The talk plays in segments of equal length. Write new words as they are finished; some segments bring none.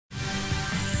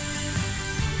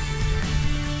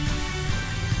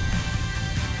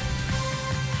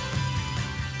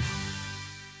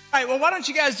All right, well, why don't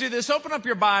you guys do this? Open up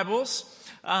your Bibles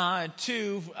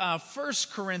to 1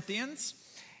 Corinthians,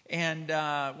 and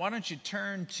why don't you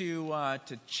turn to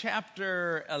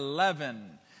chapter 11.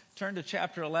 Turn to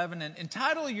chapter 11 and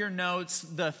entitle your notes,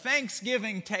 The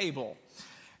Thanksgiving Table.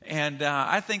 And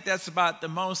I think that's about the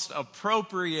most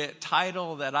appropriate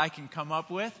title that I can come up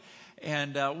with.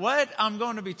 And what I'm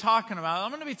going to be talking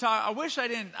about, I wish I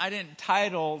didn't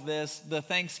title this The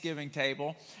Thanksgiving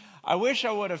Table. I wish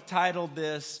I would have titled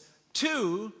this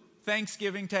Two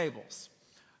Thanksgiving Tables.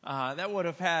 That would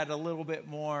have had a little bit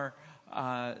more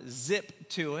zip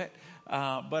to it,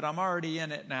 but I'm already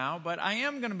in it now. But I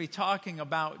am going to be talking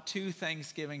about two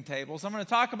Thanksgiving tables. I'm going to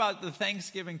talk about the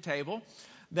Thanksgiving table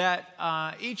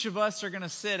that each of us are going to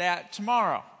sit at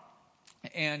tomorrow.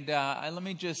 And let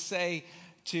me just say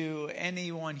to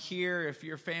anyone here, if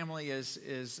your family is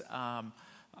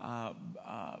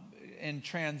in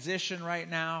transition right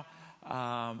now,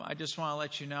 I just want to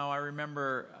let you know, I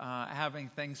remember having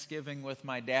Thanksgiving with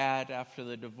my dad after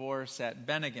the divorce at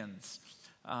Bennigan's.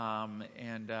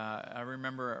 I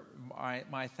remember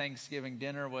my Thanksgiving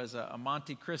dinner was a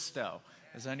Monte Cristo.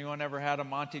 Has anyone ever had a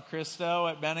Monte Cristo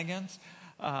at Bennigan's?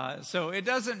 So it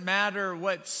doesn't matter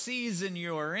what season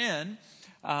you're in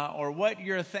or what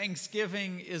your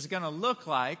Thanksgiving is going to look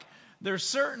like. There's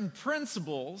certain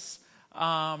principles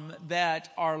that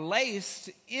are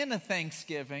laced in a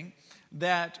Thanksgiving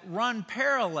that run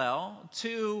parallel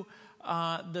to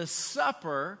the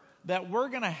supper that we're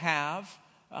going to have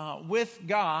with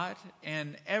God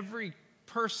and every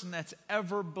person that's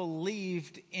ever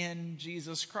believed in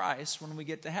Jesus Christ when we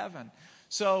get to heaven.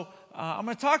 So I'm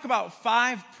going to talk about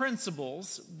 5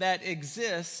 principles that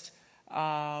exist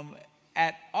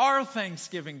at our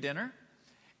Thanksgiving dinner.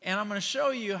 And I'm going to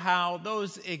show you how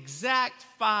those exact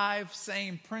 5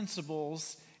 same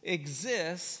principles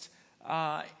exist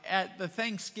at the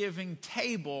Thanksgiving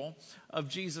table of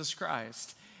Jesus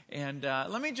Christ. And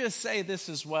let me just say this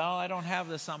as well. I don't have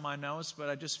this on my notes, but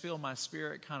I just feel my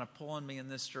spirit kind of pulling me in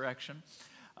this direction.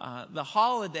 The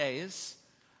holidays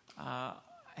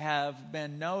have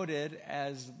been noted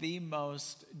as the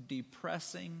most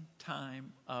depressing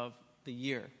time of the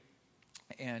year.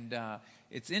 And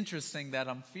it's interesting that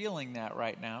I'm feeling that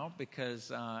right now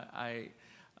because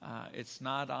it's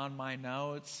not on my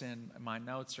notes, and my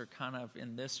notes are kind of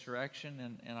in this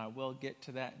direction, and I will get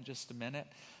to that in just a minute.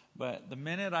 But the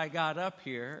minute I got up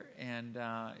here, and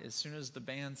as soon as the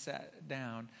band sat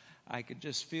down, I could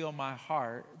just feel my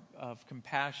heart of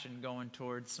compassion going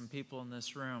towards some people in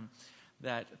this room,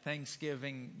 that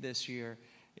Thanksgiving this year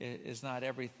is not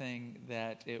everything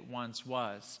that it once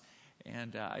was.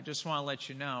 And I just want to let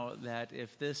you know that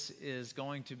if this is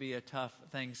going to be a tough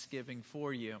Thanksgiving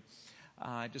for you,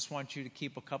 I just want you to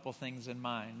keep a couple things in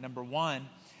mind. Number one,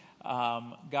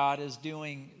 God is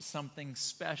doing something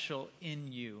special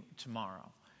in you tomorrow.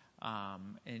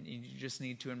 And you just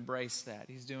need to embrace that.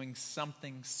 He's doing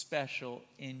something special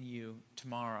in you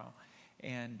tomorrow.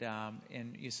 And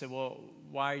you say, well,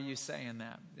 why are you saying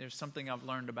that? There's something I've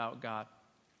learned about God.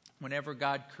 Whenever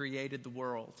God created the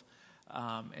world,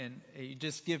 and you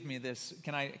just give me this.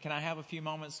 Can I have a few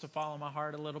moments to follow my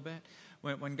heart a little bit?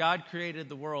 When God created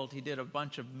the world, He did a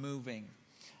bunch of moving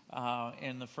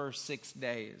in the first 6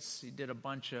 days. He did a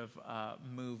bunch of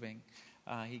moving.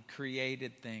 He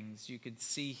created things. You could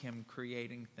see Him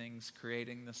creating things,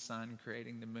 creating the sun,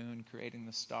 creating the moon, creating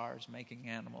the stars, making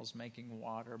animals, making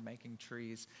water, making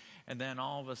trees. And then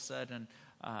all of a sudden,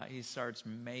 He starts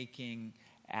making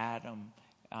Adam.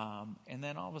 And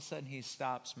then all of a sudden he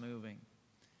stops moving.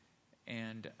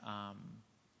 And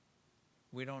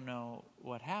we don't know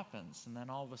what happens. And then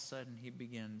all of a sudden he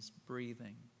begins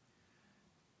breathing.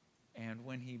 And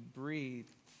when he breathed,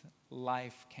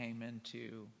 life came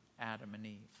into Adam and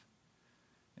Eve.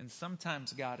 And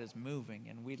sometimes God is moving,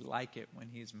 and we like it when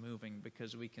He's moving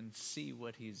because we can see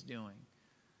what He's doing.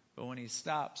 But when He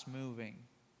stops moving,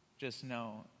 just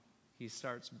know He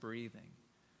starts breathing.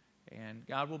 And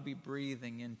God will be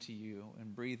breathing into you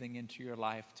and breathing into your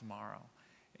life tomorrow.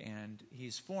 And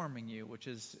He's forming you, which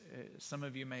is, some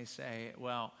of you may say,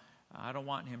 well, I don't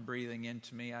want Him breathing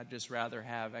into me. I'd just rather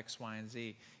have X, Y, and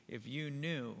Z. If you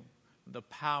knew the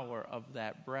power of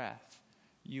that breath,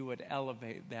 you would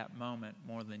elevate that moment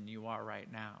more than you are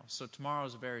right now. So tomorrow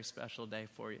is a very special day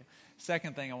for you.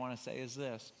 Second thing I want to say is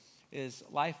this, is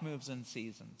life moves in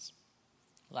seasons.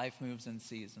 Life moves in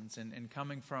seasons. And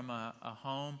coming from a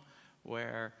home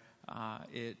where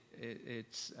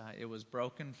it was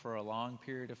broken for a long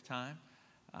period of time,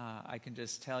 I can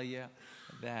just tell you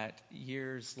that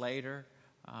years later,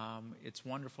 it's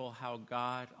wonderful how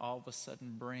God all of a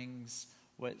sudden brings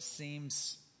what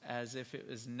seems as if it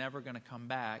was never going to come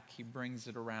back, he brings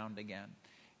it around again.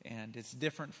 And it's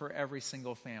different for every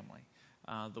single family.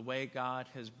 The way God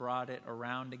has brought it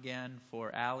around again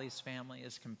for Allie's family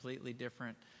is completely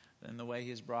different than the way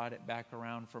he's brought it back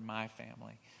around for my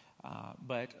family.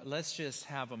 But let's just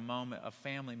have a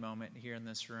family moment here in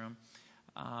this room.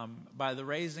 By the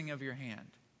raising of your hand,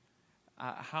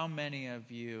 how many of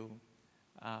you,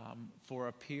 for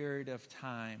a period of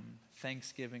time,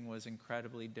 Thanksgiving was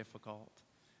incredibly difficult,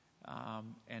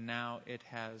 and now it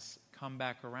has come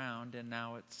back around, and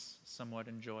now it's somewhat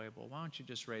enjoyable? Why don't you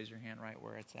just raise your hand right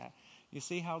where it's at? You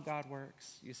see how God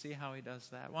works? You see how he does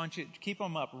that? Why don't you keep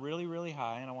them up really, really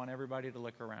high, and I want everybody to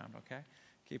look around, okay?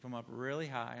 Keep them up really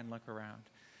high and look around.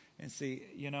 And see,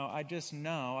 I just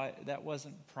know that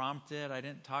wasn't prompted. I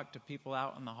didn't talk to people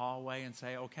out in the hallway and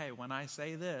say, okay, when I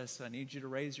say this, I need you to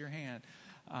raise your hand.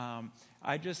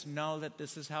 I just know that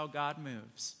this is how God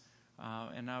moves.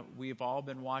 We've all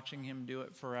been watching him do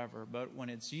it forever. But when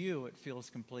it's you, it feels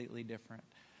completely different.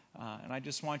 And I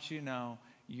just want you to know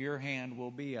your hand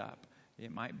will be up.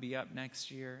 It might be up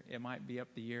next year. It might be up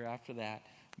the year after that.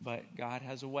 But God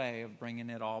has a way of bringing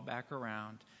it all back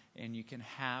around. And you can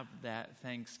have that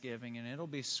Thanksgiving. And it'll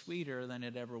be sweeter than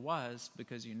it ever was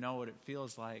because you know what it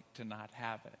feels like to not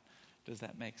have it. Does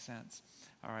that make sense?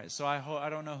 All right, so I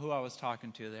don't know who I was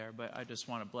talking to there, but I just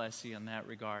want to bless you in that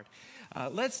regard.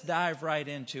 Let's dive right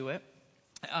into it.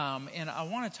 And I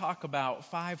want to talk about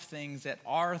 5 things at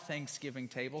our Thanksgiving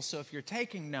table. So if you're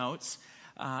taking notes,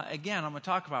 again, I'm going to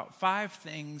talk about 5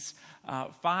 things,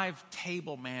 5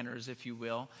 table manners, if you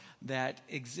will, that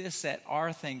exists at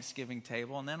our Thanksgiving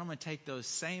table. And then I'm going to take those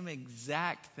same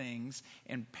exact things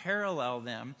and parallel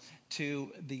them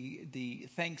to the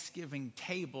Thanksgiving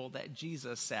table that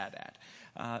Jesus sat at.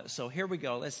 So here we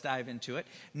go. Let's dive into it.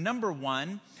 Number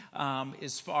 1,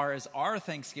 as far as our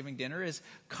Thanksgiving dinner, is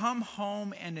come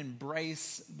home and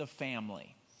embrace the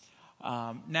family.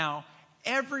 Now,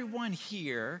 everyone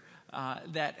here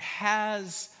that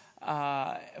has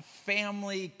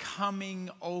family coming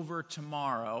over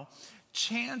tomorrow,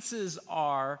 chances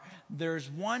are there's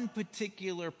one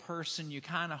particular person you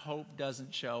kind of hope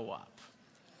doesn't show up.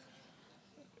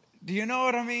 Do you know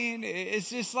what I mean?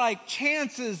 It's just like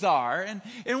chances are,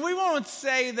 and we won't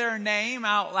say their name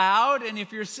out loud, and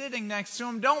if you're sitting next to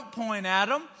them, don't point at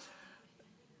them.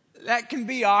 That can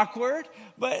be awkward,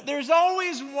 but there's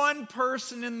always one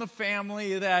person in the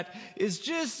family that is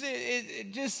just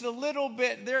a little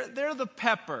bit. They're the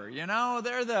pepper,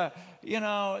 They're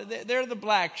the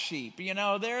black sheep,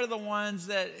 They're the ones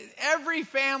that every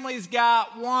family's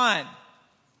got one.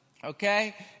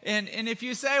 Okay, and if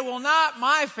you say, well, not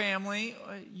my family,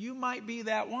 you might be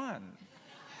that one.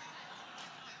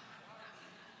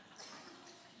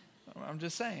 I'm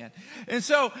just saying. And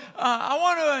so I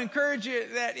want to encourage you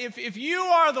that if you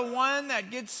are the one that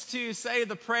gets to say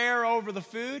the prayer over the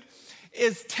food,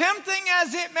 as tempting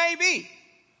as it may be,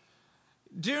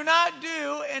 do not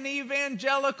do an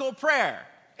evangelical prayer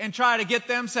and try to get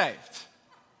them saved.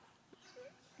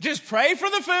 Just pray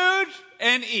for the food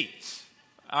and eat.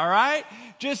 All right?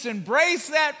 Just embrace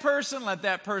that person. Let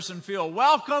that person feel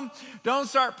welcome. Don't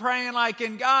start praying like,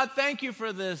 in God, thank you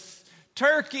for this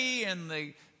turkey and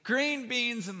the green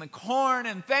beans and the corn,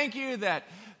 and thank you that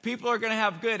people are going to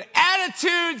have good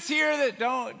attitudes here. That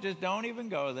don't even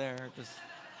go there.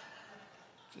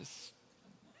 Just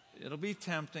it'll be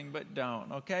tempting, but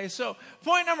don't. Okay, so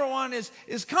point number 1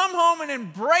 is come home and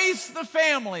embrace the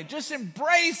family. Just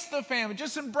embrace the family.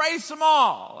 Just embrace them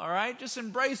all. All right, just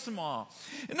embrace them all.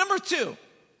 And number 2,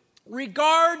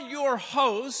 regard your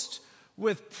host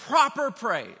with proper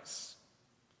praise.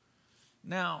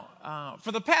 Now,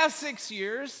 for the past 6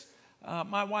 years,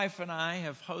 my wife and I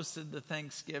have hosted the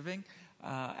Thanksgiving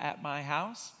at my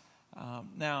house.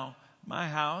 Now, my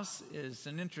house is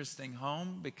an interesting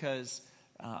home because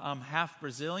I'm half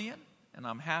Brazilian and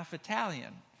I'm half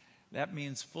Italian. That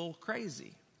means full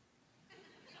crazy.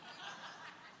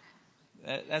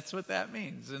 That's what that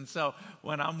means. And so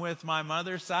when I'm with my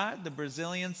mother's side, the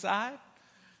Brazilian side,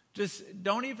 just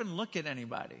don't even look at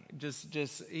anybody. Just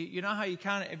you know how you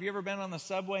have you ever been on the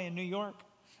subway in New York?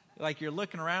 Like you're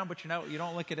looking around, but you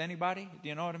don't look at anybody. Do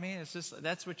you know what I mean? It's just,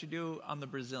 that's what you do on the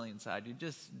Brazilian side. You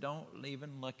just don't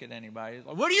even look at anybody.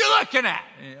 Like, what are you looking at?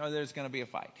 Or there's going to be a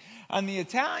fight. On the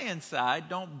Italian side,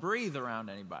 don't breathe around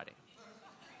anybody.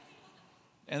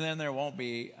 And then there won't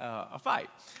be a fight.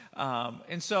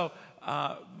 And so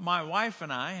my wife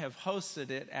and I have hosted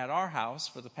it at our house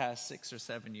for the past 6 or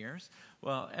 7 years.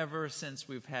 Well, ever since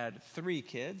we've had 3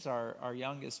 kids, our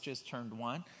youngest just turned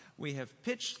 1. we have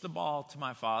pitched the ball to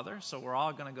my father, so we're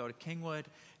all going to go to Kingwood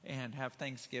and have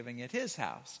Thanksgiving at his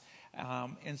house.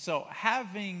 And so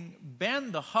having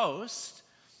been the host,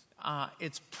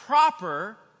 it's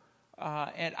proper,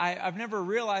 and I've never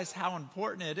realized how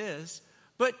important it is,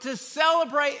 but to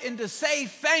celebrate and to say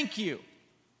thank you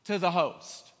to the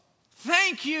host.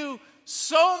 Thank you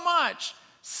so much.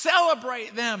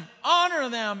 Celebrate them, honor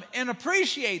them, and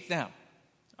appreciate them.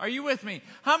 Are you with me?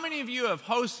 How many of you have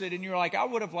hosted and you're like, I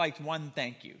would have liked one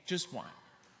thank you, just one.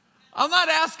 I'm not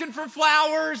asking for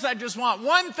flowers, I just want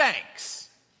one thanks.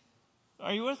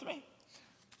 Are you with me?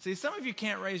 See, some of you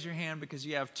can't raise your hand because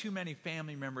you have too many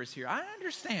family members here. I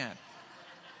understand.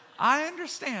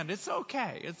 It's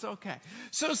okay. It's okay.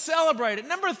 So celebrate it.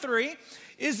 Number 3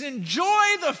 is enjoy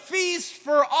the feast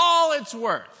for all it's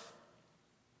worth.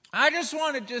 I just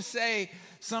want to say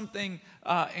something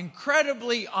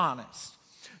incredibly honest.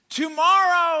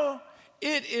 Tomorrow,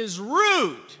 it is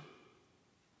rude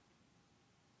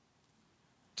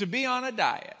to be on a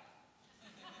diet.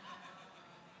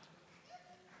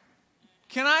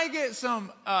 Can I get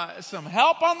some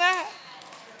help on that?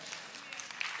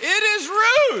 It is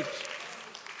rude.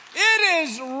 It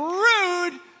is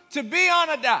rude to be on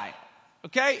a diet.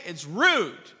 Okay? It's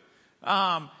rude.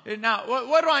 Now,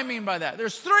 what do I mean by that?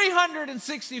 There's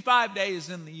 365 days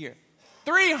in the year.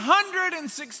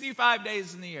 365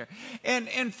 days in the year.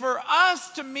 And for us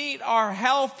to meet our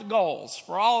health goals,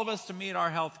 for all of us to meet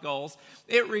our health goals,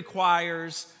 it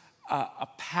requires a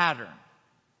pattern.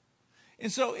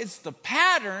 And so it's the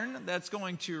pattern that's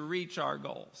going to reach our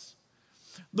goals.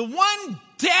 The one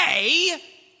day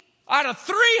out of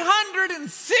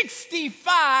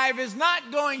 365 is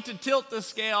not going to tilt the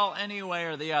scale any way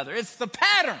or the other. It's the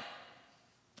pattern.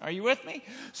 Are you with me?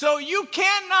 So you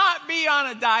cannot be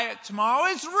on a diet tomorrow.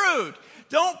 It's rude.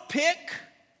 Don't pick.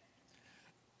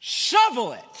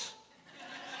 Shovel it.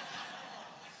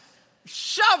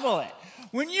 Shovel it.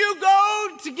 When you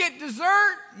go to get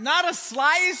dessert, not a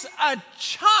slice, a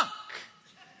chunk.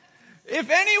 If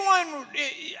everyone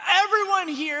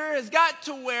here has got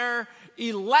to wear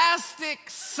elastic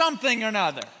something or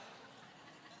another.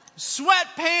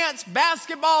 Sweatpants,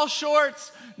 basketball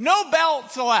shorts, no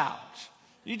belts allowed.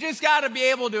 You just got to be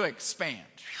able to expand.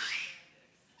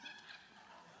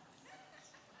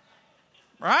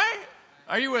 Right?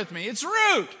 Are you with me? It's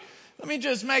rude. Let me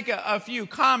just make a few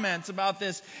comments about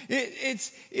this.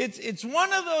 It's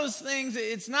one of those things,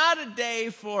 it's not a day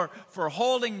for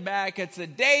holding back. It's a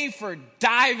day for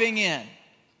diving in.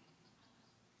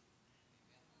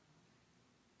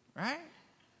 Right?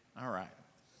 All right.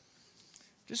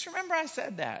 Just remember I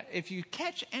said that. If you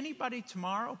catch anybody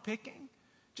tomorrow picking,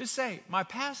 just say, my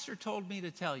pastor told me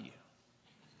to tell you.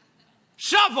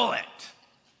 Shovel it.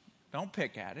 Don't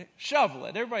pick at it. Shovel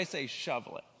it. Everybody say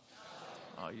shovel it.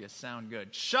 Oh, you sound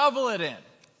good. Shovel it in.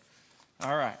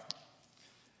 All right.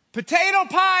 Potato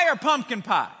pie or pumpkin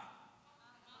pie?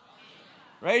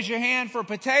 Raise your hand for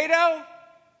potato.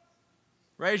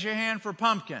 Raise your hand for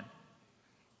pumpkin.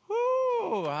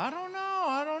 Ooh, I don't know.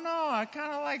 I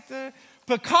kind of like the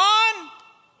pecan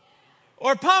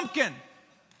or pumpkin.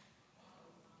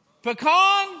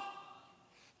 Pecan,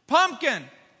 pumpkin.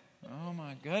 Oh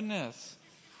my goodness.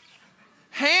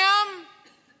 Ham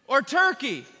or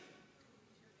turkey?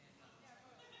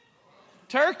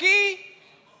 Turkey,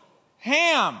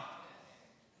 ham.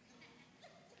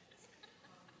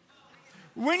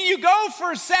 When you go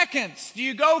for seconds, do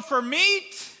you go for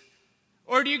meat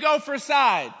or do you go for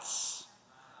sides?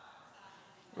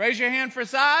 Raise your hand for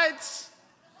sides.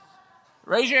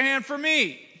 Raise your hand for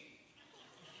meat.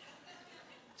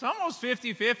 It's almost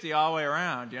 50-50 all the way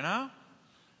around, you know?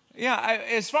 Yeah,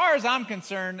 as far as I'm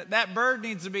concerned, that bird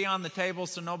needs to be on the table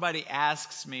so nobody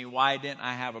asks me why didn't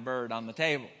I have a bird on the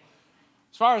table.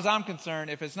 As far as I'm concerned,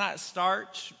 if it's not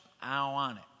starch, I don't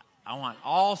want it. I want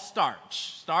all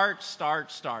starch. Starch,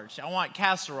 starch, starch. I want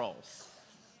casseroles.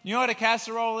 You know what a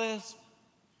casserole is?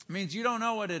 It means you don't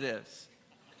know what it is.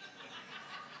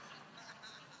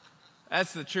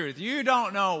 That's the truth. You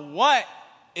don't know what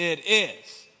it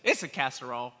is. It's a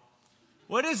casserole.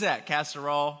 What is that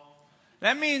casserole?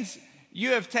 That means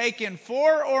you have taken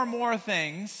 4 or more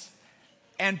things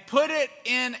and put it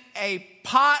in a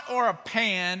pot or a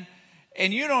pan,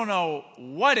 and you don't know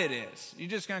what it is. You're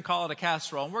just going to call it a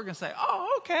casserole, and we're going to say,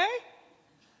 oh, okay.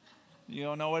 You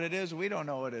don't know what it is? We don't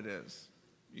know what it is.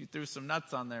 You threw some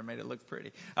nuts on there, made it look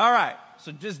pretty. All right,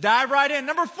 so just dive right in.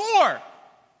 Number 4,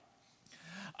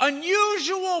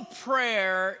 unusual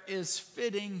prayer is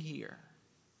fitting here.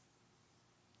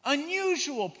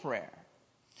 Unusual prayer.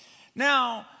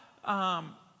 Now,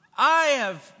 I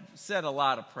have said a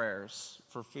lot of prayers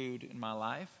for food in my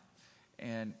life,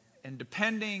 and And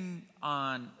depending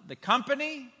on the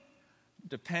company,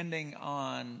 depending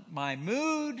on my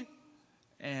mood,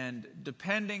 and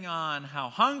depending on how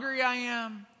hungry I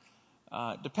am,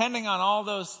 depending on all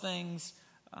those things,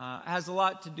 has a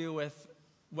lot to do with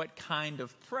what kind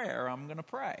of prayer I'm going to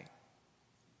pray.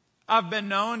 I've been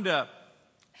known to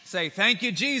say, "Thank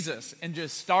you, Jesus," and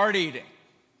just start eating.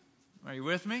 Are you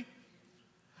with me?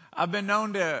 I've been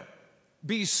known to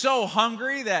be so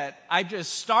hungry that I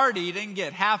just start eating,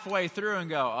 get halfway through and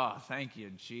go, "Oh, thank you,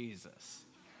 Jesus."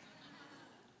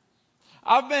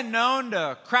 I've been known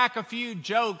to crack a few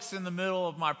jokes in the middle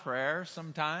of my prayer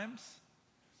sometimes.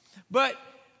 But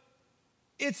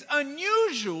it's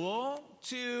unusual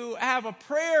to have a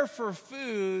prayer for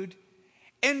food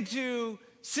and to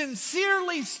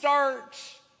sincerely start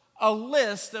a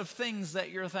list of things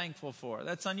that you're thankful for.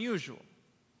 That's unusual.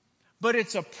 But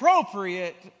it's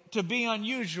appropriate to be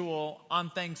unusual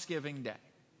on Thanksgiving Day.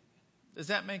 Does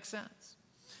that make sense?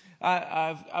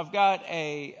 I've got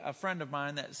a friend of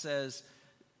mine that says,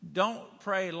 "Don't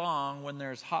pray long when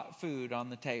there's hot food on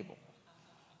the table."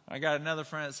 I got another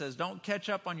friend that says, "Don't catch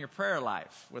up on your prayer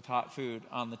life with hot food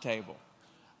on the table."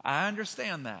 I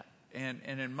understand that. And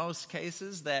in most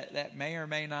cases, that may or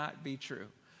may not be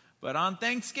true. But on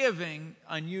Thanksgiving,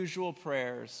 unusual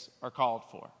prayers are called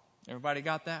for. Everybody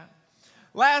got that?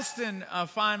 Last and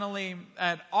finally,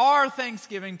 at our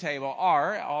Thanksgiving table,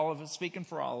 all of us, speaking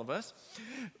for all of us,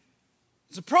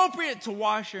 it's appropriate to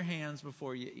wash your hands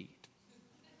before you eat.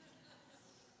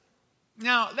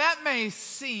 Now, that may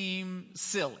seem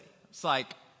silly. It's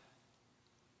like,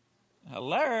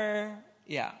 hello?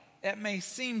 Yeah, that may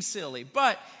seem silly.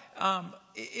 But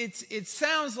it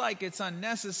sounds like it's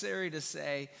unnecessary to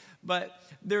say, but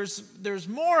there's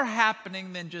more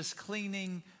happening than just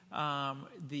cleaning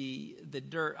the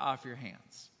dirt off your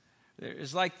hands.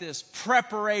 There's like this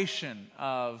preparation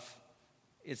of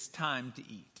it's time to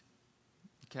eat.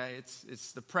 Okay,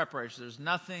 it's the preparation. There's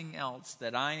nothing else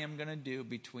that I am going to do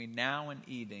between now and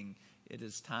eating. It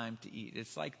is time to eat.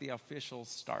 It's like the official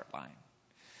start line.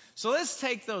 So let's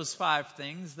take those 5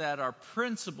 things that are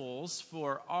principles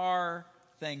for our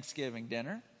Thanksgiving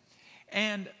dinner,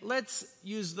 and let's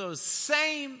use those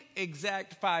same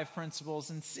exact 5 principles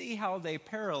and see how they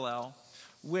parallel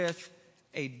with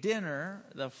a dinner,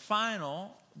 the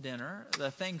final dinner, the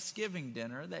Thanksgiving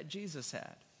dinner that Jesus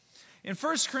had. In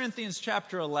 1 Corinthians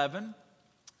chapter 11,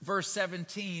 verse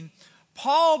 17,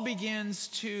 Paul begins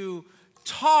to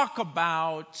talk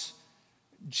about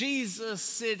Jesus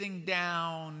sitting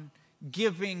down,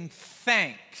 giving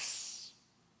thanks.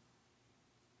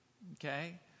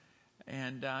 Okay?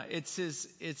 And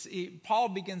Paul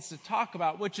begins to talk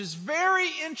about, which is very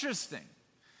interesting.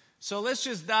 So let's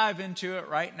just dive into it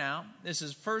right now. This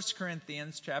is 1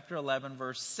 Corinthians chapter 11,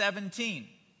 verse 17.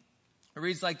 It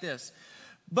reads like this: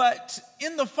 "But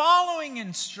in the following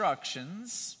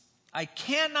instructions, I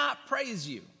cannot praise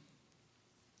you.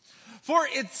 For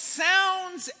it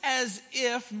sounds as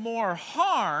if more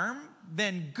harm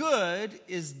than good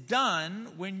is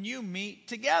done when you meet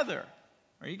together."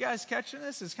 Are you guys catching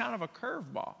this? It's kind of a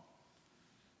curveball.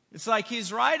 It's like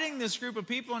he's writing this group of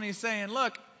people and he's saying,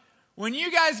 look, when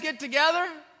you guys get together,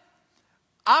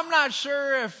 I'm not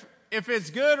sure if it's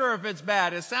good or if it's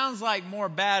bad. It sounds like more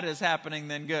bad is happening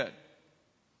than good.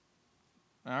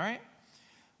 All right?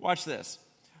 Watch this.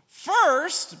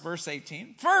 First, verse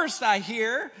 18, "First I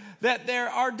hear that there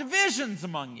are divisions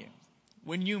among you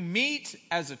when you meet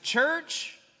as a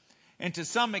church, and to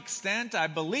some extent I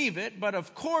believe it, but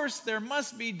of course there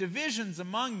must be divisions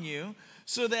among you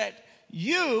so that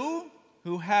you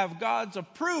who have God's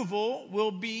approval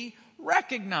will be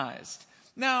recognized."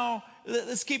 Now,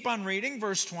 let's keep on reading,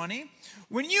 verse 20.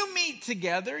 "When you meet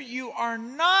together, you are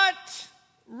not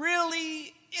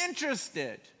really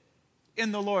interested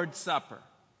in the Lord's Supper.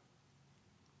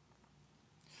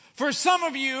 For some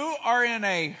of you are in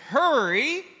a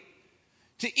hurry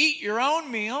to eat your own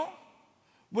meal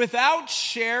without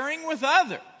sharing with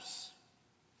others.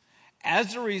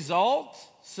 As a result,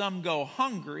 some go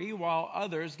hungry while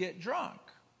others get drunk."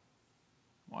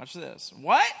 Watch this.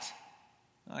 What?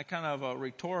 Kind of a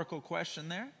rhetorical question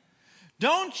there.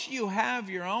 "Don't you have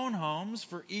your own homes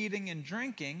for eating and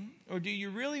drinking, or do you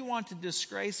really want to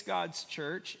disgrace God's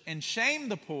church and shame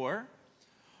the poor?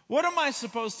 What am I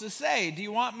supposed to say? Do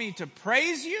you want me to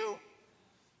praise you?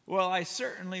 Well, I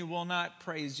certainly will not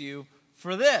praise you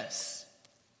for this."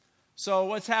 So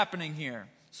what's happening here?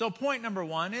 So point number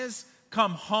 1 is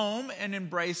come home and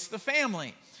embrace the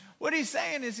family. What he's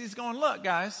saying is he's going, look,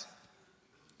 guys,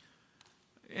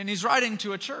 and he's writing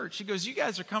to a church. He goes, you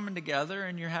guys are coming together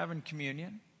and you're having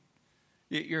communion.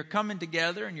 You're coming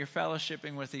together and you're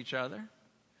fellowshipping with each other.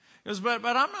 He goes, but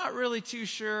I'm not really too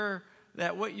sure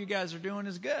that what you guys are doing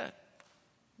is good.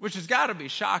 Which has got to be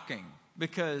shocking,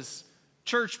 because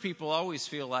church people always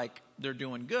feel like they're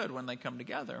doing good when they come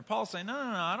together. And Paul's saying, no,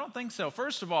 I don't think so.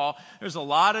 First of all, there's a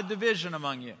lot of division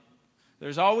among you.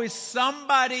 There's always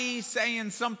somebody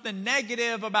saying something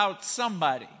negative about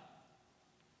somebody.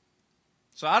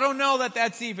 So I don't know that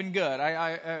that's even good.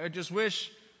 I just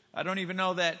wish, I don't even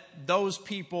know that those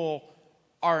people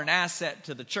are an asset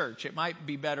to the church. It might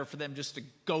be better for them just to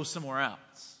go somewhere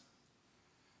else.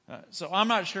 So I'm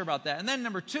not sure about that. And then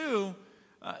number two,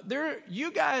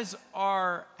 you guys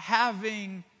are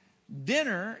having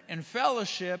dinner and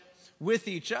fellowship with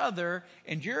each other,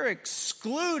 and you're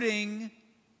excluding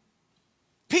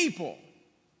people.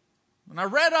 When I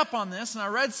read up on this, and I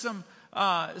read some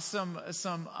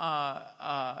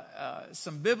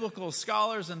biblical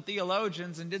scholars and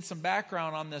theologians, and did some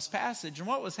background on this passage. And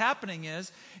what was happening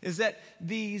is that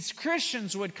these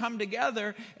Christians would come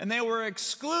together, and they were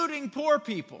excluding poor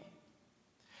people,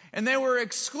 and they were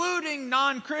excluding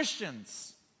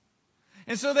non-Christians.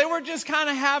 And so they were just kind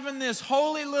of having this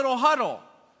holy little huddle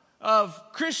of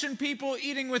Christian people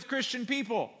eating with Christian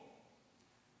people.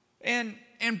 And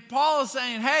Paul is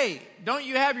saying, hey, don't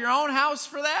you have your own house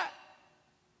for that?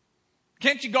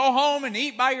 Can't you go home and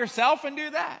eat by yourself and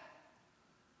do that?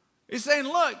 He's saying,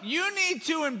 look, you need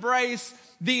to embrace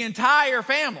the entire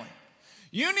family.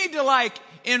 You need to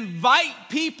invite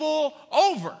people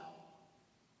over.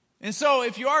 And so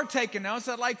if you are taking notes,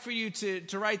 I'd like for you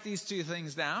to write these two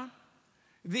things down.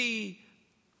 The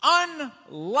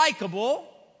unlikable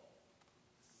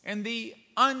and the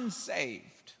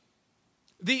unsaved.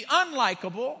 The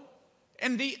unlikable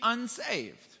and the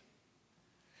unsaved.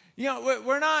 You know,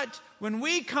 when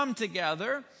we come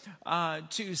together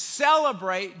to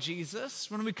celebrate Jesus,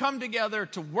 when we come together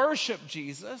to worship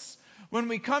Jesus, when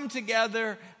we come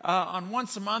together on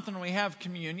once a month and we have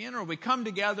communion, or we come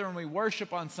together and we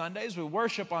worship on Sundays, we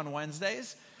worship on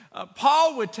Wednesdays,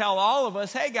 Paul would tell all of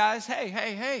us, hey guys,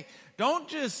 hey, don't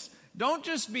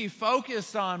just be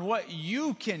focused on what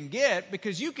you can get,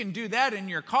 because you can do that in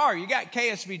your car. You got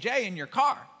KSBJ in your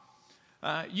car.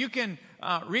 You can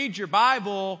read your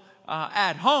Bible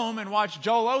at home and watch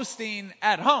Joel Osteen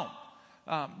at home.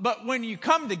 But when you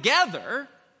come together,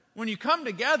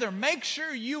 make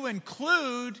sure you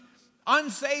include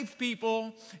unsaved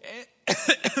people,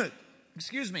 and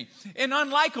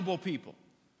unlikable people.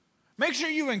 Make sure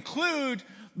you include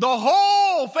the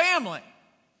whole family.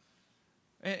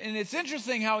 And it's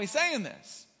interesting how he's saying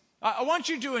this. I want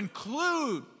you to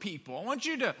include people. I want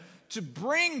you to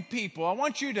bring people. I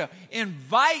want you to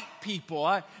invite people.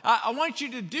 I want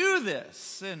you to do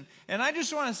this. And I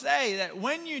just want to say that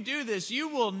when you do this, you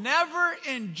will never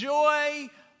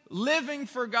enjoy living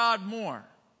for God more.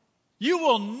 You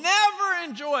will never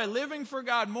enjoy living for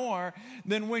God more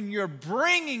than when you're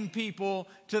bringing people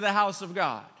to the house of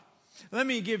God. Let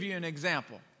me give you an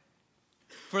example.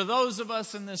 For those of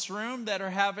us in this room that are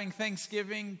having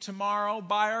Thanksgiving tomorrow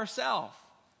by ourselves,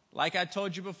 like I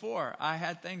told you before, I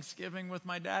had Thanksgiving with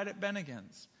my dad at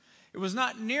Bennigan's. It was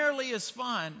not nearly as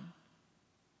fun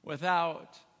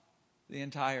without the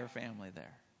entire family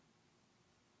there.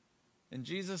 And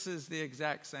Jesus is the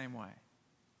exact same way.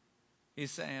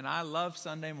 He's saying, I love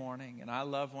Sunday morning and I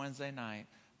love Wednesday night,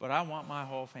 but I want my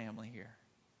whole family here.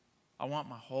 I want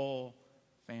my whole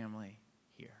family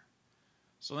here.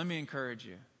 So let me encourage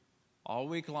you, all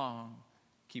week long,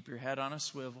 keep your head on a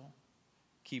swivel,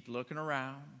 keep looking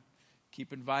around,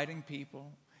 keep inviting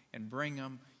people, and bring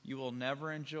them. You will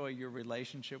never enjoy your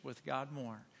relationship with God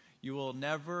more. You will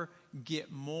never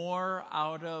get more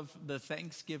out of the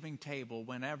Thanksgiving table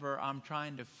whenever I'm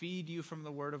trying to feed you from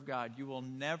the Word of God. You will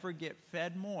never get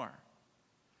fed more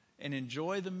and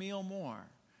enjoy the meal more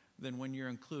than when you're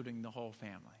including the whole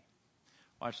family.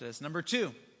 Watch this. Number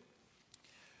 2,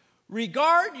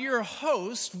 regard your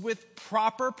host with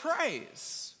proper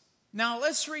praise. Now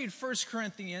let's read 1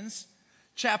 Corinthians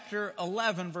chapter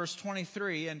 11, verse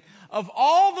 23. And of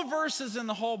all the verses in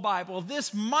the whole Bible,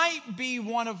 this might be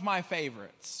one of my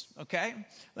favorites. Okay?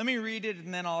 Let me read it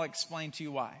and then I'll explain to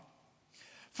you why.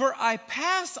 For I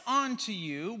pass on to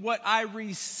you what I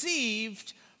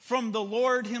received from the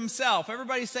Lord himself.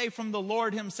 Everybody say, from the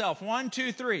Lord himself. 1,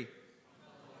 2, 3.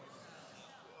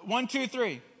 1, 2,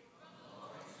 3.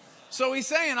 So he's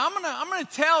saying, I'm gonna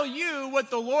tell you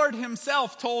what the Lord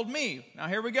himself told me. Now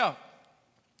here we go.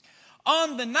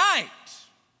 On the night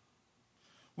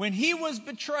when he was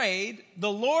betrayed,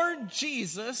 the Lord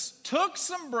Jesus took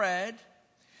some bread,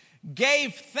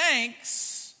 gave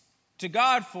thanks to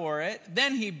God for it.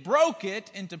 Then he broke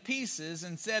it into pieces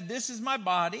and said, this is my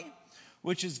body,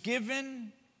 which is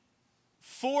given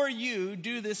for you,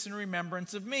 do this in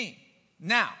remembrance of me.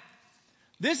 Now,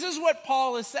 this is what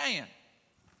Paul is saying.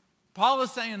 Paul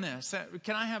is saying this.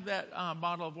 Can I have that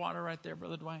bottle of water right there,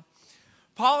 Brother Dwayne?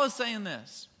 Paul is saying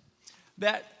this,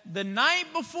 that the night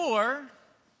before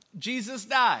Jesus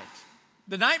died,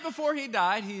 the night before he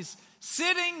died, he's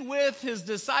sitting with his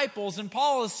disciples, and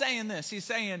Paul is saying this. He's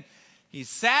saying, he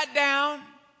sat down,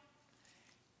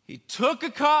 he took a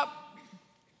cup,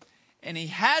 and he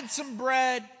had some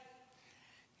bread.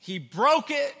 He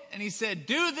broke it, and he said,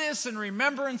 do this in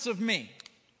remembrance of me.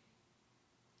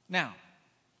 Now,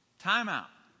 time out.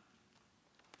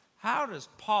 How does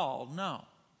Paul know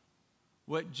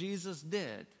what Jesus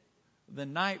did the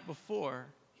night before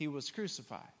he was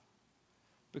crucified?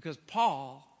 Because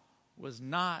Paul was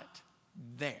not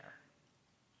there.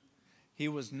 He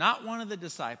was not one of the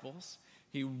disciples.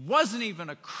 He wasn't even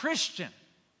a Christian.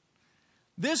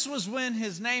 This was when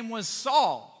his name was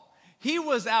Saul. He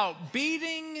was out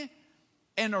beating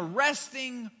and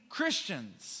arresting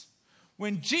Christians.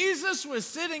 When Jesus was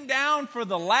sitting down for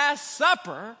the Last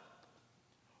Supper,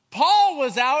 Paul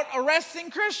was out arresting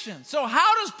Christians. So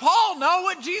how does Paul know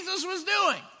what Jesus was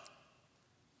doing?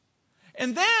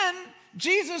 And then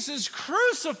Jesus is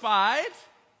crucified.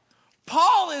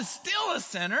 Paul is still a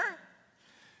sinner.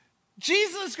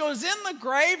 Jesus goes in the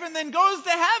grave and then goes to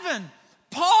heaven.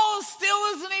 Paul still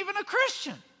isn't even a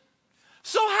Christian.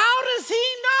 So how does he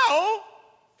know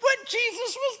what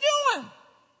Jesus was doing?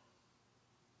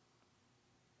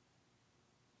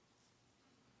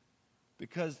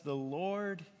 Because the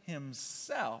Lord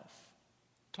himself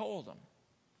told him.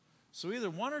 So either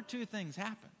one or two things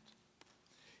happened.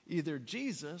 Either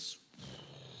Jesus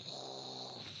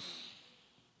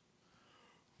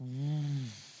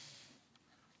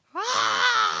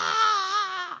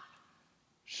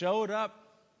showed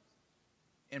up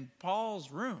in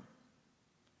Paul's room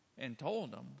and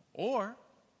told him, or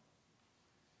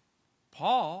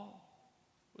Paul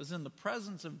was in the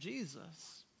presence of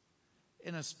Jesus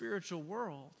in a spiritual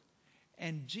world,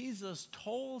 and Jesus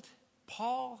told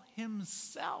Paul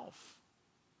himself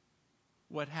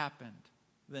what happened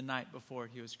the night before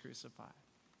he was crucified.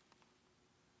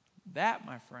 That,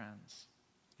 my friends,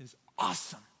 is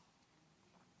awesome.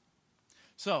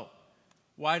 So,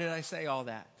 why did I say all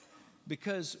that?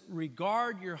 Because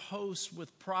regard your host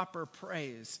with proper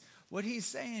praise. What he's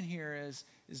saying here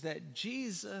is that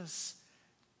Jesus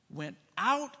went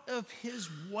out of his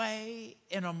way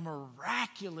in a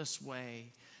miraculous way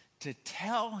to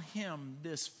tell him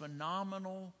this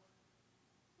phenomenal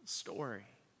story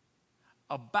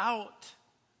about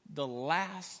the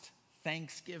last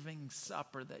Thanksgiving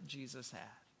supper that Jesus had.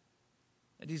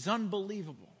 That he's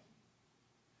unbelievable.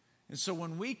 And so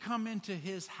when we come into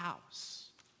his house,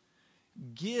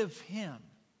 give him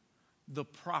the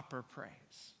proper praise.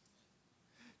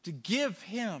 To give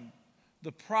him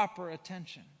the proper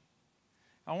attention.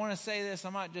 I want to say this.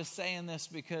 I'm not just saying this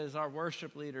because our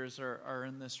worship leaders are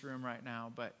in this room right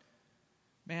now. But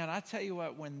man, I tell you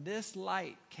what, when this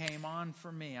light came on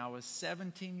for me, I was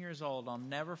 17 years old. I'll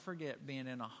never forget being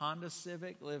in a Honda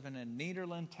Civic, living in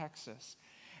Nederland, Texas.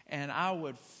 And I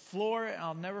would floor it.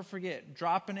 I'll never forget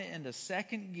dropping it into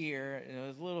second gear. It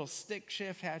was a little stick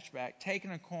shift hatchback,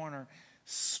 taking a corner,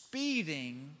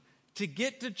 speeding to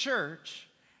get to church.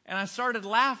 And I started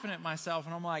laughing at myself.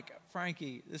 And I'm like,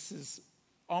 Frankie, this is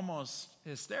almost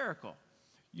hysterical.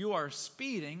 You are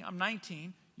speeding. I'm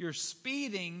 19. You're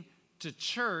speeding to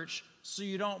church so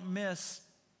you don't miss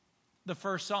the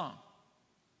first song.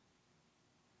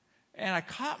 And I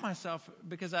caught myself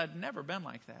because I'd never been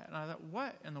like that. And I thought,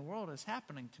 what in the world is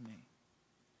happening to me?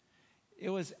 It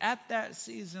was at that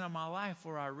season of my life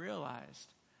where I realized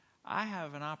I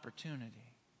have an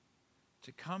opportunity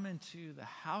to come into the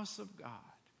house of God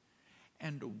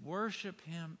and to worship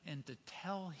him and to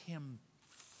tell him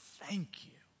thank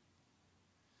you.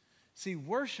 See,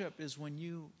 worship is when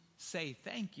you say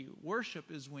thank you.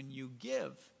 Worship is when you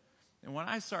give. And when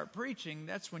I start preaching,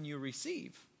 that's when you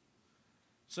receive.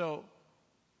 So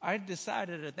I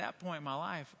decided at that point in my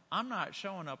life, I'm not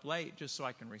showing up late just so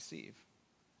I can receive.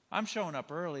 I'm showing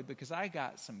up early because I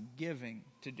got some giving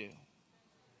to do.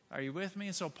 Are you with me?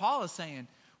 And so Paul is saying,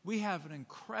 we have an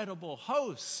incredible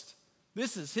host.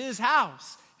 This is his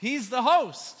house. He's the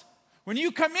host. When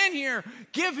you come in here,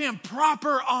 give him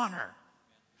proper honor.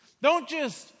 Don't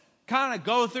just kind of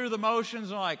go through the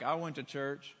motions and like, I went to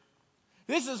church.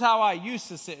 This is how I used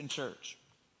to sit in church.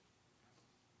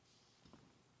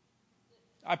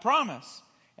 I promise.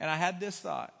 And I had this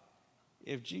thought.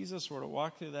 If Jesus were to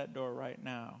walk through that door right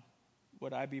now,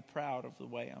 would I be proud of the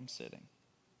way I'm sitting?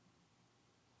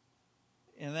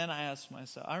 And then I asked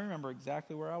myself, I remember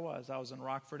exactly where I was. I was in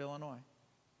Rockford, Illinois.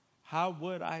 How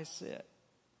would I sit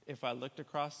if I looked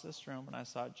across this room and I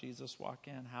saw Jesus walk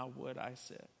in? How would I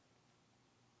sit?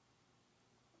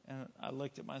 And I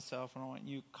looked at myself and I went,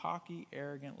 you cocky,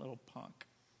 arrogant little punk.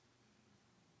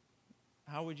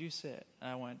 How would you sit?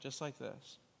 And I went, just like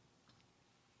this.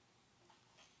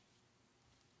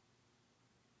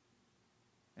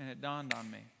 And it dawned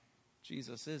on me,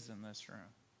 Jesus is in this room.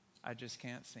 I just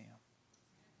can't see him.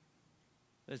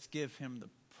 Let's give him the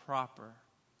proper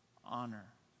honor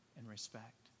and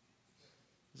respect.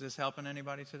 Is this helping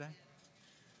anybody today?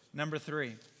 Number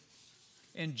 3,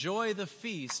 enjoy the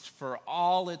feast for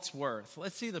all it's worth.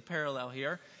 Let's see the parallel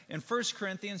here. In 1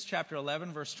 Corinthians chapter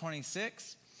 11, verse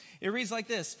 26, it reads like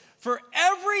this. For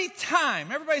every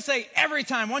time, everybody say every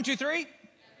time. 1, 2, 3.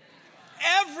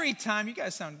 Every time, you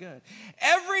guys sound good.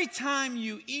 Every time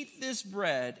you eat this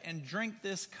bread and drink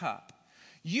this cup,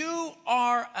 you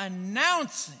are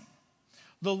announcing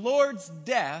the Lord's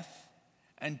death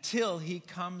until he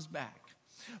comes back.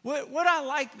 What I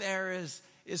like there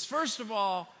is first of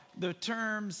all, the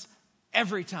terms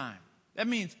every time. That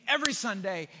means every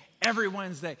Sunday, every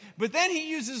Wednesday. But then he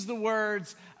uses the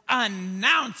words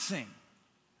announcing.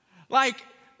 Like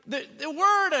the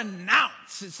word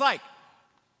announce, it's like,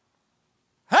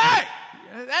 hey,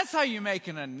 that's how you make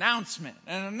an announcement.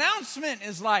 An announcement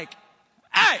is like,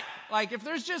 hey, like if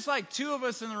there's just like 2 of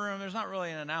us in the room, there's not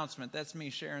really an announcement. That's me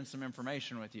sharing some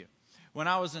information with you. When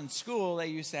I was in school, they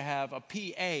used to have a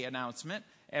PA announcement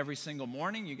every single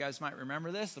morning. You guys might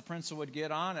remember this. The principal would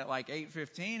get on at like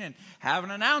 8:15 and have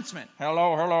an announcement.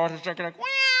 Hello,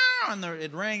 and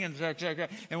it'd ring and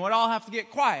we'd all have to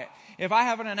get quiet. If I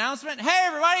have an announcement, hey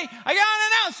everybody, I got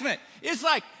an announcement. It's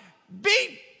like,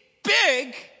 be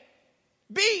big,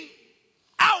 be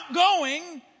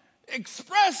outgoing,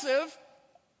 expressive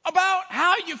about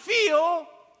how you feel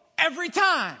every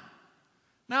time.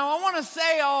 Now, I want to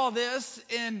say all this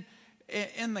in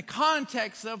the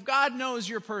context of God knows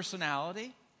your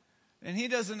personality, and he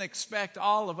doesn't expect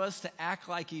all of us to act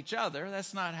like each other.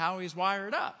 That's not how he's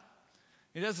wired up.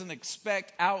 He doesn't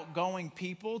expect outgoing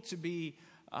people to be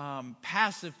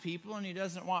passive people, and he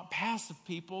doesn't want passive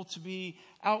people to be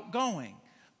outgoing.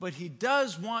 But he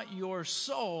does want your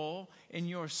soul and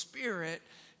your spirit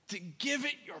to give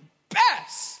it your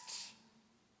best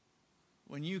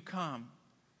when you come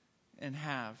and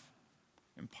have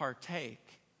and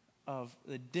partake of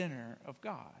the dinner of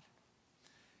God.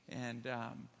 And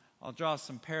I'll draw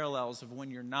some parallels of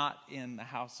when you're not in the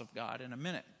house of God in a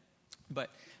minute. But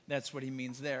that's what he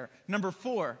means there. Number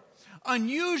 4,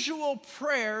 unusual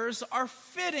prayers are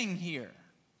fitting here.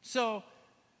 So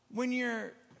when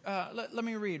you're, let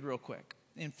me read real quick.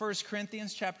 In 1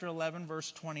 Corinthians chapter 11,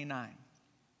 verse 29.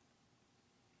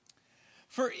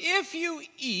 For if you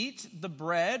eat the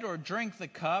bread or drink the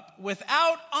cup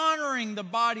without honoring the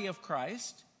body of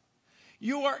Christ,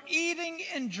 you are eating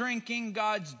and drinking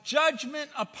God's judgment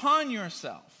upon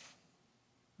yourself.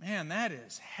 Man, that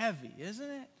is heavy, isn't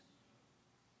it?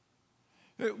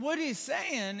 What he's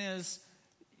saying is,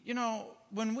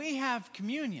 when we have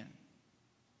communion,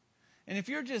 and if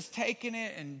you're just taking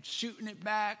it and shooting it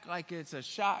back like it's a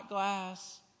shot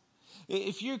glass,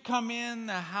 if you come in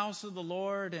the house of the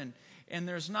Lord and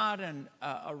there's not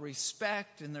a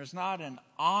respect and there's not an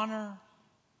honor,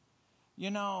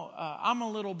 I'm a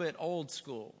little bit old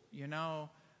school,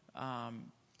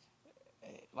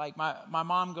 like my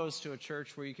mom goes to a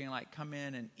church where you can like come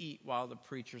in and eat while the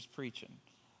preacher's preaching.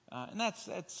 And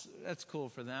that's cool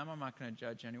for them. I'm not going to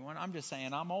judge anyone. I'm just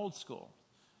saying I'm old school.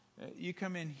 You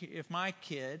come in here, if my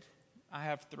kid, I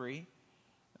have 3,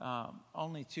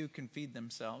 only 2 can feed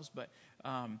themselves, but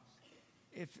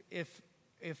if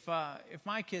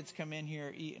my kids come in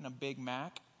here eating a Big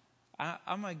Mac,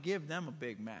 I'm going to give them a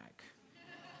Big Mac.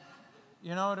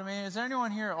 You know what I mean? Is there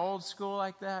anyone here old school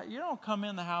like that? You don't come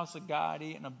in the house of God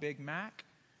eating a Big Mac.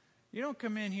 You don't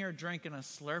come in here drinking a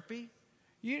Slurpee.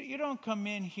 You don't come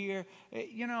in here,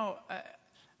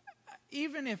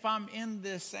 even if I'm in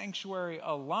this sanctuary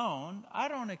alone, I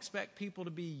don't expect people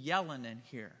to be yelling in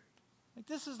here. Like,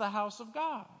 this is the house of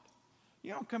God.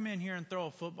 You don't come in here and throw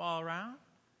a football around.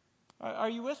 Are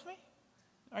you with me?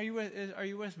 Are you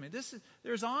with me?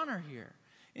 There's honor here.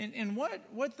 And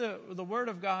what the Word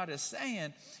of God is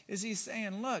saying is he's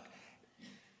saying, look,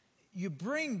 you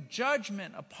bring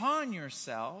judgment upon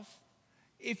yourself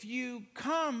if you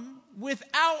come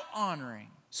without honoring.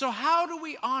 So how do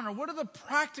we honor? What are the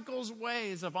practical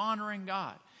ways of honoring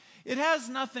God? It has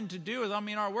nothing to do with,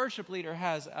 our worship leader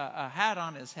has a hat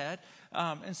on his head.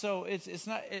 And so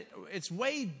it's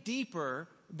way deeper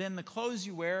than the clothes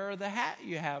you wear or the hat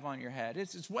you have on your head.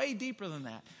 It's way deeper than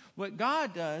that. What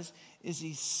God does is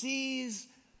he sees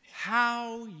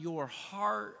how your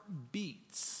heart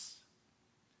beats.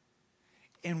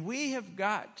 And we have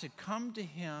got to come to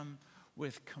him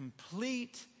with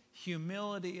complete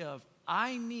humility of,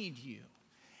 I need you.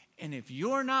 And if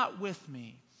you're not with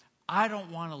me, I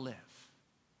don't want to live.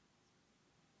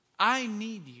 I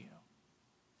need you.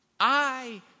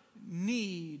 I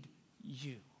need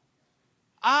you.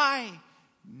 I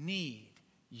need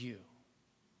you.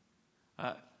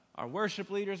 Our worship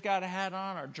leader's got a hat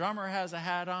on. Our drummer has a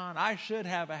hat on. I should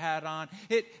have a hat on.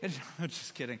 I'm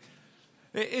just kidding.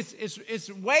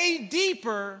 It's way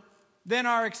deeper than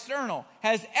our external.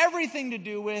 Has everything to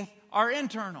do with our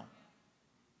internal.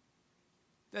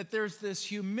 That there's this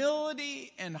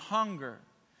humility and hunger.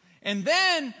 And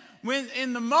then when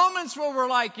in the moments where we're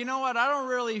like, you know what, I don't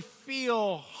really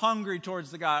feel hungry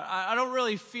towards the God. I don't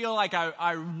really feel like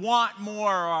I want more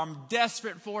or I'm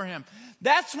desperate for him.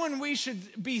 That's when we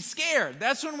should be scared.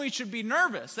 That's when we should be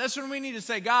nervous. That's when we need to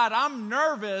say, God, I'm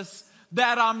nervous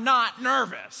that I'm not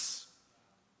nervous.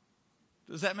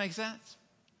 Does that make sense?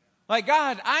 Like,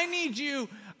 God, I need you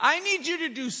to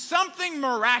do something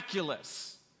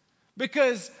miraculous.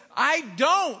 Because I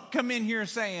don't come in here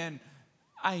saying,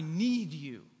 I need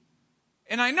you.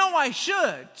 And I know I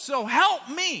should, so help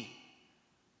me.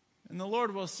 And the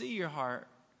Lord will see your heart.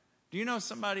 Do you know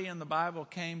somebody in the Bible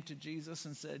came to Jesus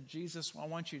and said, Jesus, I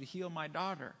want you to heal my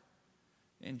daughter.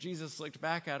 And Jesus looked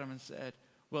back at him and said,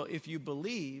 well, if you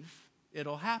believe,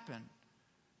 it'll happen.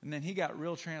 And then he got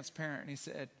real transparent and he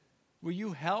said, will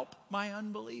you help my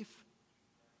unbelief?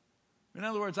 In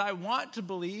other words, I want to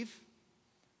believe.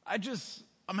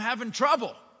 I'm having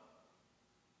trouble.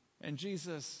 And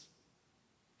Jesus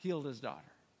healed his daughter.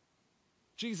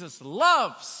 Jesus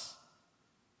loves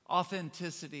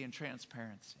authenticity and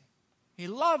transparency. He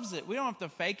loves it. We don't have to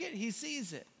fake it. He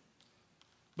sees it.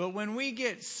 But when we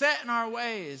get set in our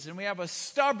ways and we have a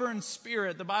stubborn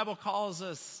spirit, the Bible calls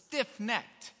us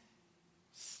stiff-necked.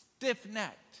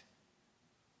 Stiff-necked.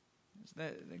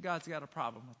 God's got a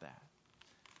problem with that.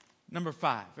 Number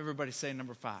 5. Everybody say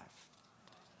number 5.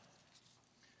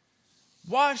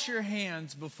 Wash your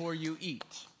hands before you eat.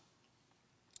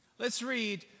 Let's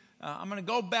read. I'm going to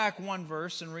go back one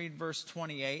verse and read verse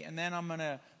 28, and then I'm going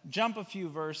to jump a few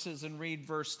verses and read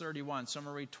verse 31. So I'm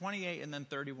going to read 28 and then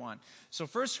 31. So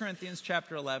 1 Corinthians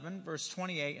chapter 11, verse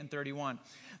 28 and 31.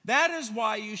 That is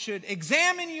why you should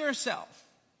examine yourself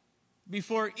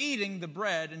before eating the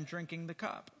bread and drinking the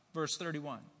cup. Verse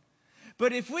 31.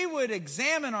 But if we would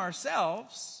examine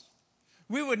ourselves,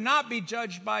 we would not be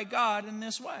judged by God in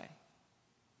this way.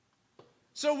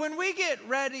 So when we get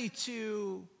ready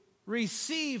to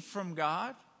receive from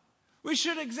God, we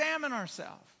should examine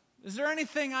ourselves. Is there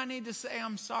anything I need to say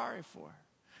I'm sorry for?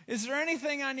 Is there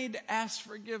anything I need to ask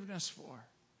forgiveness for?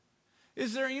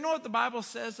 You know what the Bible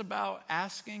says about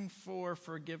asking for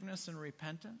forgiveness and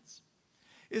repentance?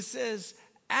 It says,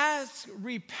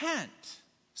 repent,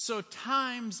 so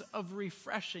times of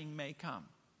refreshing may come.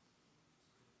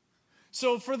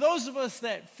 So for those of us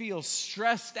that feel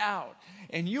stressed out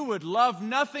and you would love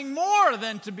nothing more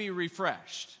than to be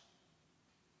refreshed,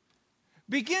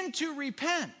 begin to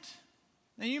repent.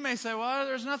 Now you may say, well,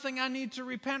 there's nothing I need to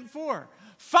repent for.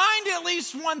 Find at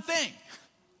least one thing.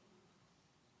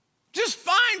 Just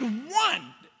find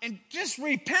one and just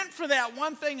repent for that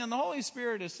one thing. And the Holy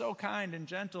Spirit is so kind and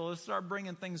gentle. He'll start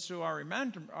bringing things to our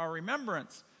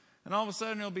remembrance. And all of a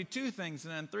sudden it'll be 2 things,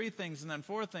 and then 3 things, and then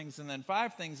 4 things, and then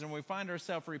 5 things, and we find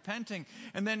ourselves repenting.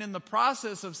 And then in the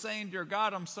process of saying, dear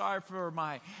God, I'm sorry for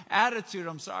my attitude,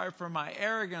 I'm sorry for my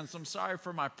arrogance, I'm sorry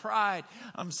for my pride,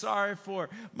 I'm sorry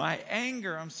for my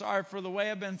anger, I'm sorry for the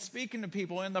way I've been speaking to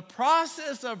people. In the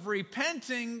process of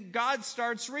repenting, God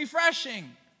starts refreshing.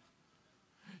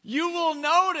 You will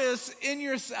notice in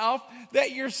yourself that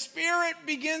your spirit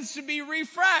begins to be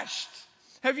refreshed.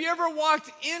 Have you ever walked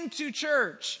into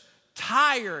church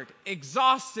tired,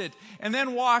 exhausted, and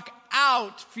then walk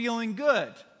out feeling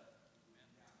good?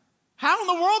 How in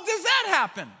the world does that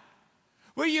happen?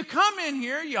 Well, you come in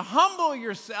here, you humble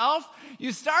yourself,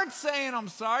 you start saying, I'm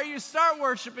sorry, you start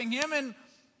worshiping him, and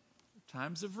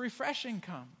times of refreshing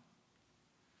come.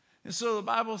 And so the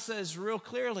Bible says real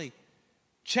clearly,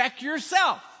 check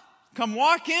yourself. Come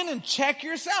walk in and check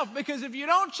yourself. Because if you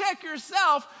don't check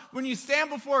yourself, when you stand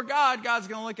before God, God's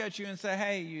going to look at you and say,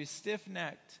 hey, you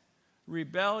stiff-necked,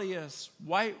 rebellious,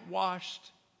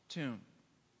 whitewashed tomb.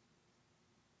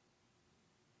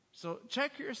 So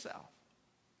check yourself.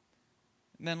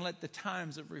 And then let the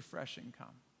times of refreshing come.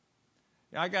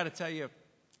 I got to tell you,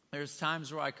 there's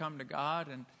times where I come to God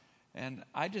and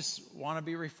I just want to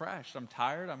be refreshed. I'm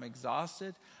tired. I'm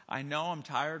exhausted. I know I'm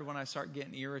tired when I start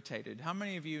getting irritated. How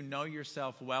many of you know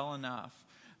yourself well enough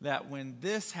that when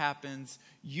this happens,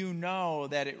 you know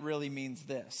that it really means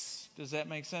this. Does that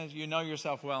make sense? You know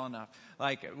yourself well enough.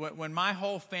 Like when my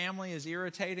whole family is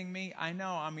irritating me, I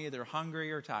know I'm either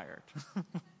hungry or tired.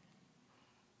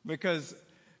 Because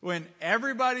when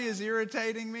everybody is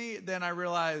irritating me, then I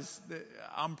realize that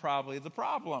I'm probably the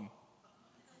problem.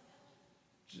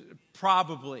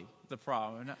 Probably the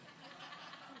problem.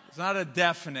 It's not a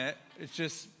definite. It's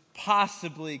just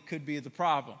possibly could be the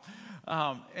problem.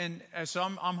 And so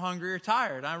I'm hungry or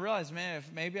tired. I realize, man,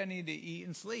 if maybe I need to eat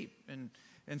and sleep.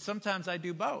 And sometimes I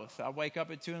do both. I wake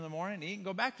up at 2 a.m, eat and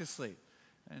go back to sleep.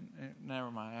 And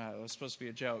never mind, it was supposed to be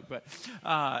a joke. But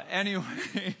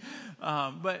anyway,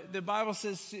 but the Bible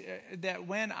says that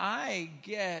when I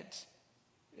get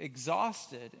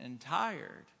exhausted and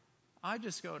tired, I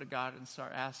just go to God and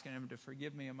start asking Him to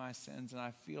forgive me of my sins, and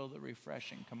I feel the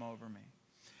refreshing come over me.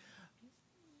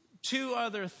 2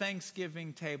 other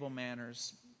Thanksgiving table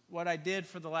manners. What I did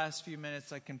for the last few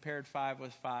minutes, I compared 5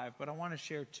 with 5, but I want to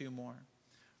share 2 more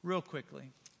real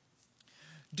quickly.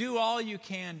 Do all you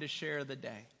can to share the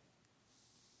day.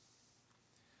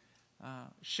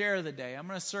 Share the day. I'm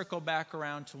going to circle back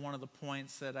around to one of the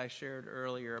points that I shared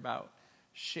earlier about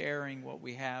sharing what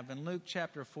we have. In Luke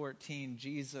chapter 14,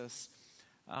 Jesus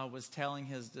was telling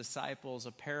His disciples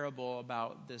a parable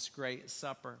about this great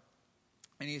supper.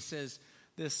 And He says,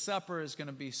 this supper is going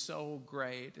to be so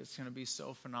great. It's going to be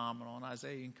so phenomenal. And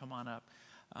Isaiah, you can come on up.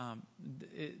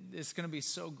 It's going to be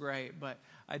so great, but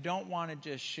I don't want to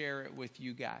just share it with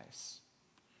you guys.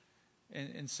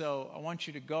 And so I want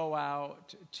you to go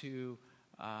out to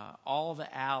all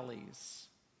the alleys.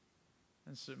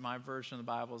 And so my version of the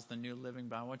Bible is the New Living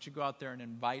Bible. I want you to go out there and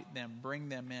invite them, bring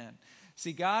them in.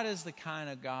 See, God is the kind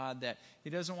of God that He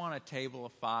doesn't want a table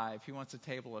of 5. He wants a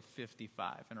table of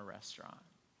 55 in a restaurant.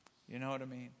 You know what I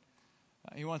mean?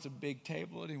 He wants a big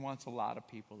table and He wants a lot of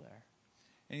people there.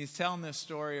 And He's telling this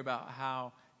story about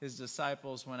how His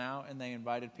disciples went out and they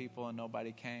invited people and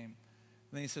nobody came. And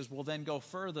then He says, well, then go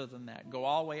further than that. Go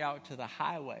all the way out to the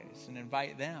highways and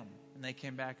invite them. And they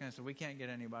came back and I said, we can't get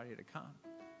anybody to come.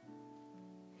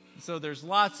 So there's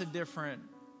lots of different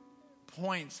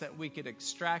points that we could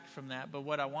extract from that. But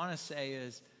what I want to say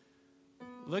is,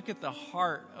 look at the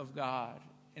heart of God.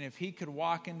 And if He could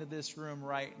walk into this room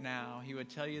right now, He would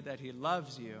tell you that He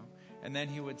loves you. And then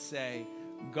He would say,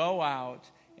 go out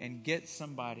and get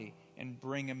somebody and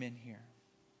bring them in here.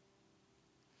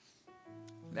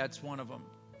 That's one of them.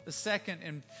 The second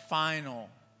and final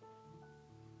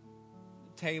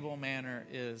table manner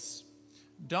is,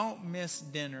 don't miss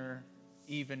dinner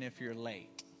even if you're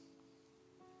late.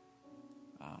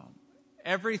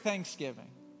 Every Thanksgiving,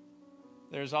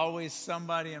 there's always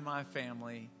somebody in my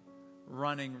family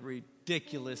running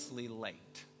ridiculously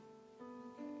late.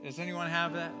 Does anyone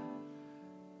have that?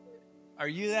 Are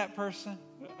you that person?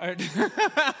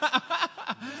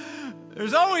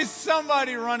 There's always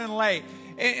somebody running late.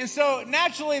 And so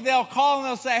naturally they'll call and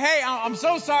they'll say, hey, I'm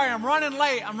so sorry, I'm running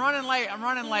late.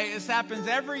 This happens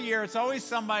every year. It's always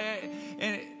somebody.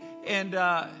 And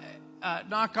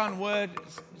knock on wood,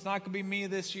 it's not going to be me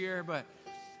this year, but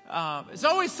it's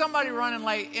always somebody running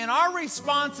late. And our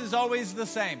response is always the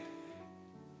same.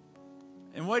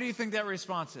 And what do you think that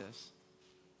response is?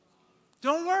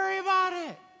 Don't worry about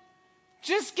it.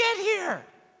 Just get here.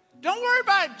 Don't worry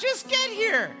about it. Just get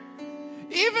here.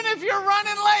 Even if you're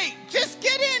running late, just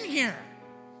get in here.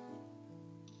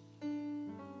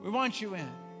 We want you in.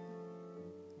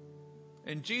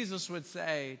 And Jesus would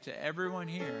say to everyone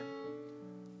here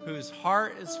whose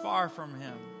heart is far from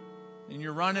Him, and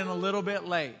you're running a little bit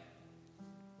late,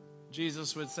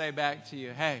 Jesus would say back to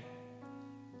you, hey,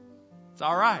 it's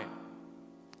all right.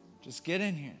 Just get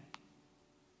in here.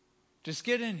 Just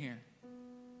get in here.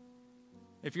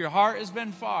 If your heart has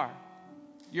been far,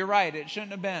 you're right, it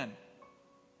shouldn't have been.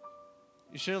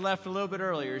 You should have left a little bit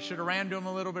earlier. You should have ran to Him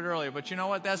a little bit earlier. But you know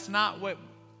what? That's not what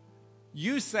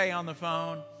you say on the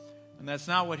phone, and that's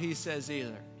not what He says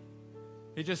either.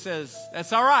 He just says,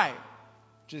 that's all right.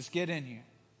 Just get in here.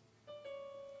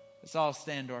 Let's all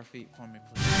stand to our feet for me,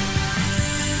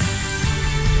 please.